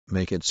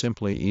Make it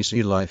simply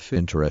easy life.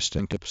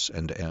 Interesting tips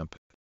and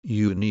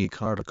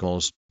unique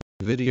articles,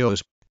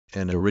 videos,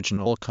 and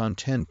original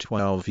content.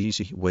 12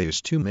 easy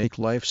ways to make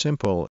life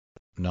simple.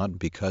 Not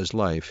because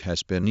life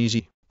has been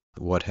easy.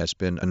 What has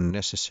been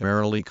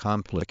unnecessarily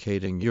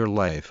complicating your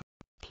life?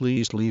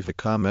 Please leave a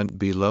comment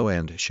below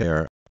and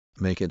share.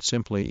 Make it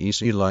simply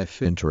easy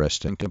life.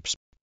 Interesting tips.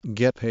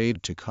 Get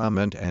paid to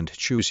comment and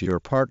choose your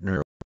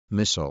partner.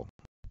 Missile.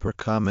 Per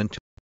comment.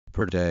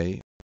 Per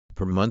day.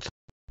 Per month.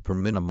 Per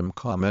minimum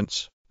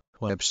comments.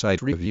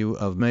 Website review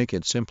of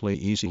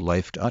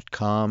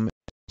MakeItSimplyEasyLife.com.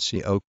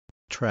 SEO.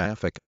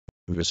 Traffic.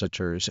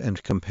 Visitors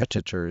and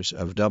competitors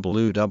of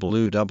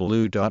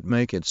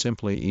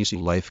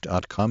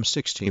www.makeitsimplyeasylife.com.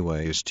 60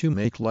 ways to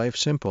make life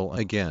simple.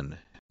 Again,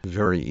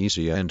 very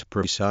easy and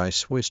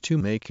precise ways to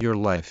make your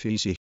life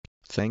easy.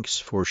 Thanks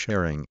for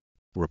sharing.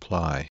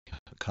 Reply,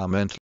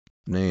 comment,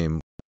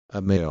 name,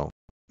 a mail.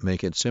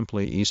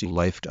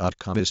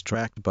 MakeItSimplyEasyLife.com is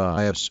tracked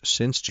by us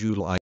since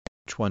July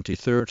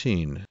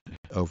 2013.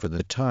 Over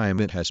the time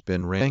it has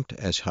been ranked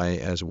as high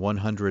as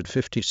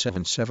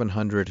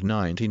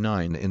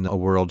 157,799 in the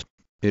world.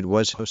 It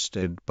was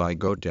hosted by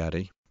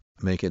GoDaddy.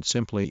 Make It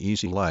Simply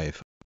Easy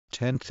Life.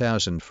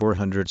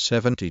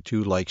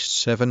 10,472 likes.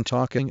 7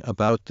 talking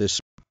about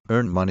this.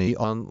 Earn money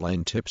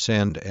online tips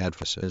and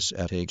advices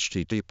at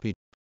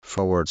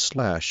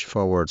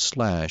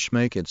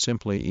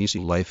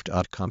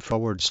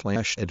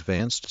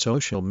http://makeitsimplyeasylife.com/advanced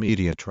social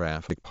media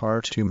traffic.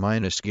 Part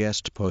 2 -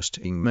 guest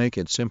posting. Make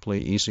It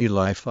Simply Easy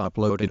Life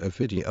uploaded a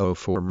video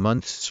 4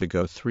 months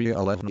ago.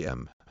 3:11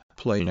 am.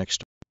 Play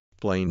next.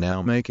 Play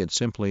now. Make It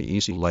Simply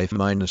Easy Life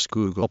 -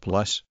 Google+.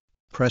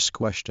 Press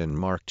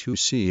 *mark to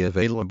see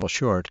available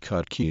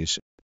shortcut keys.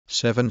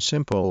 7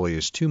 simple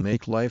ways to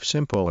make life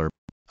simpler.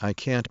 I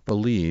can't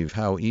believe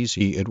how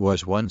easy it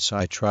was once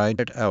I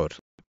tried it out.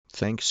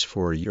 Thanks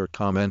for your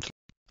comment.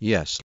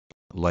 Yes,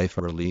 life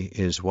really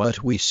is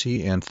what we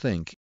see and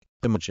think.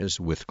 Images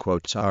with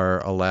quotes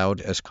are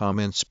allowed as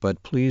comments,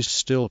 but please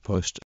still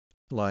post.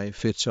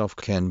 Life itself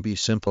can be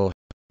simple.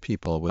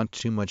 People want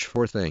too much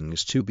for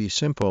things to be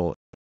simple.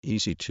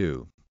 Easy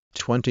too.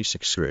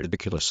 26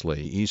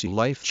 ridiculously easy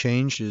life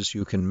changes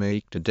you can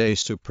make today.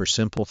 Super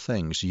simple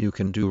things you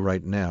can do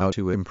right now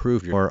to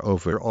improve your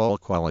overall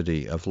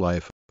quality of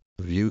life.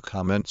 View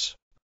comments.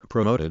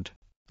 Promoted.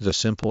 The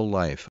Simple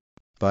Life.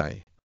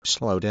 By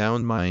Slow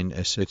Down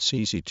Minus. It's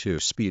easy to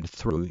speed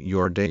through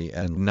your day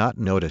and not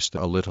notice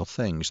the little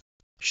things.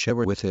 Share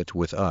with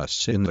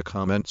us in the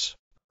comments.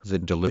 The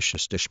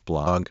Delicious Dish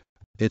blog.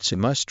 It's a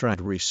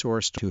must-read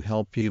resource to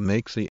help you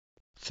make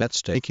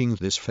that's taking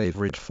this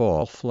favorite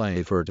fall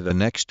flavor to the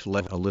next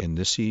level in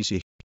this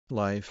easy.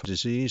 Life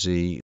is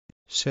easy,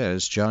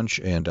 says Josh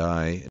and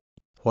I.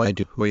 Why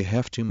do we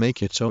have to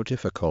make it so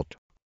difficult?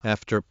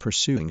 After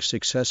pursuing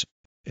success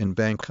in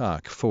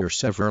Bangkok for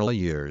several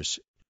years,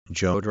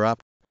 Joe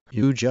dropped.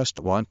 You just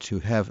want to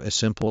have a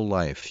simple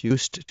life you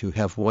used to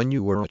have when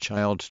you were a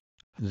child.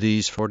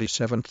 These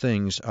 47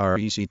 things are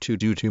easy to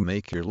do to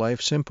make your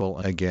life simple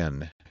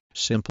again.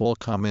 Simple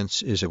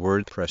Comments is a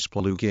WordPress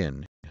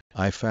plugin.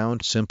 I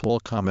found Simple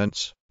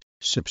Comments,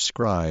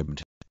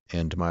 subscribed,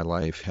 and my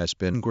life has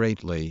been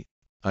greatly.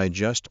 I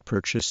just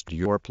purchased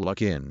your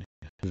plugin.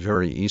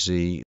 Very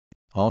easy.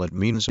 All it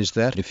means is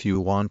that if you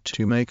want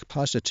to make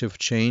positive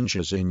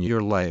changes in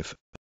your life,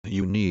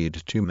 you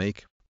need to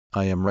make.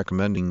 I am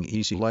recommending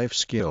easy life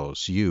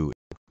skills.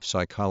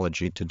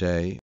 Psychology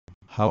Today.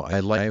 How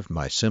I live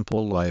my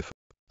simple life.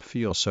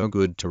 Feel so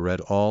good to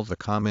read all the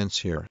comments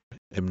here.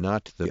 I'm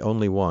not the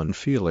only one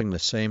feeling the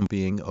same,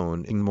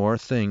 owning more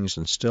things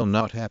and still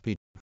not happy.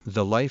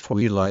 The life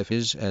we live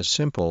is as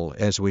simple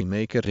as we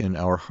make it in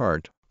our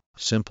heart.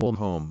 Simple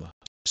home.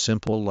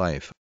 Simple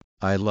life.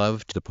 I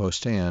loved the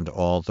post and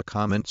all the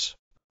comments.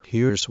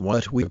 Here's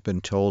what we've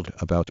been told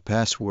about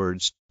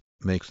passwords.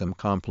 Make them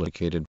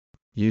complicated.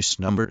 Use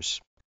numbers,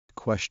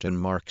 question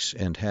marks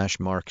and hash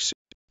marks.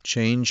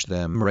 Change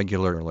them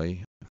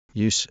regularly.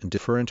 Use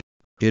different.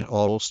 It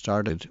all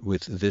started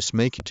with this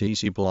Make It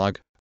Easy blog.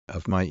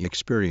 Of my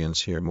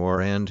experience, hear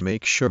more and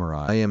make sure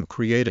I am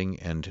creating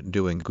and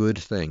doing good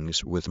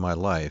things with my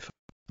life.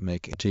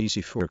 Make it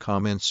easy for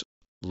comments.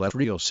 Let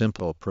Real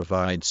Simple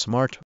provide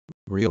smart,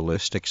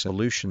 realistic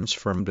solutions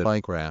from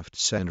DIY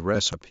crafts and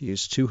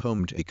recipes to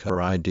home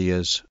decor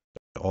ideas,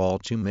 all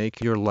to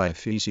make your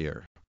life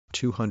easier.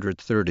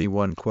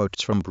 231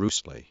 quotes from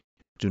Bruce Lee.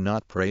 Do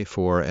not pray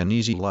for an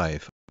easy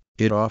life.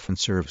 It often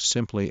serves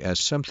simply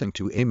as something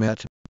to aim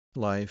at.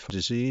 Life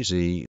is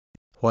easy.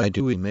 Why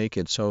do we make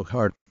it so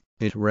hard?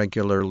 It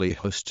regularly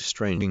hosts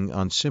training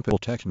on simple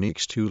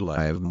techniques to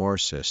live more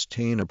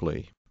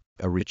sustainably.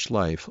 A rich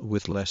life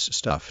with less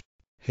stuff.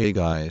 Hey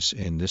guys,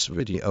 in this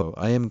video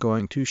I am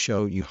going to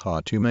show you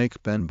how to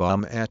make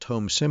BenBom at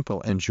home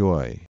simple.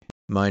 Enjoy.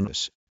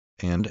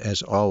 And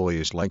as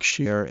always, like,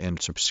 share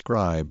and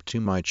subscribe to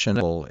my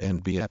channel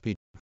and be happy.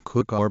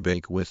 Cook or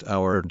bake with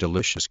our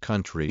delicious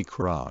country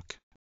crock.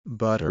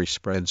 Buttery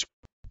spreads.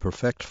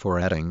 Perfect for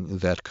adding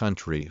that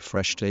country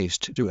fresh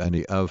taste to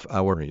any of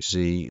our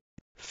easy,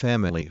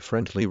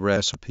 family-friendly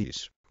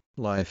recipes.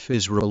 Life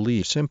is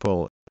really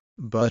simple,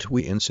 but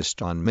we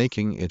insist on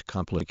making it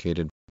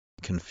complicated.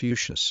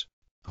 Confucius.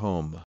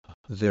 Home.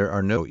 There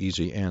are no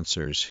easy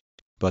answers,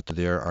 but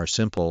there are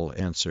simple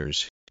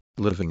answers.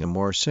 Living a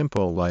more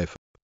simple life.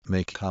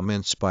 Make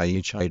comments by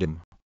each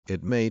item.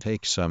 It may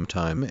take some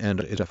time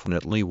and it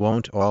definitely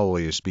won't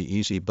always be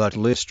easy, but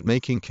list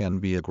making can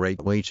be a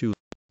great way to.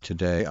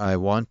 Today I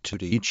want to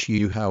teach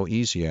you how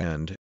easy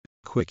and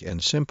quick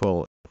and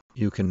simple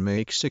you can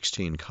make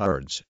 16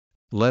 cards.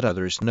 Let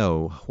others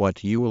know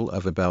what you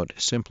love about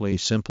Simply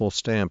Simple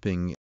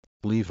Stamping.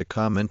 Leave a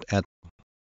comment at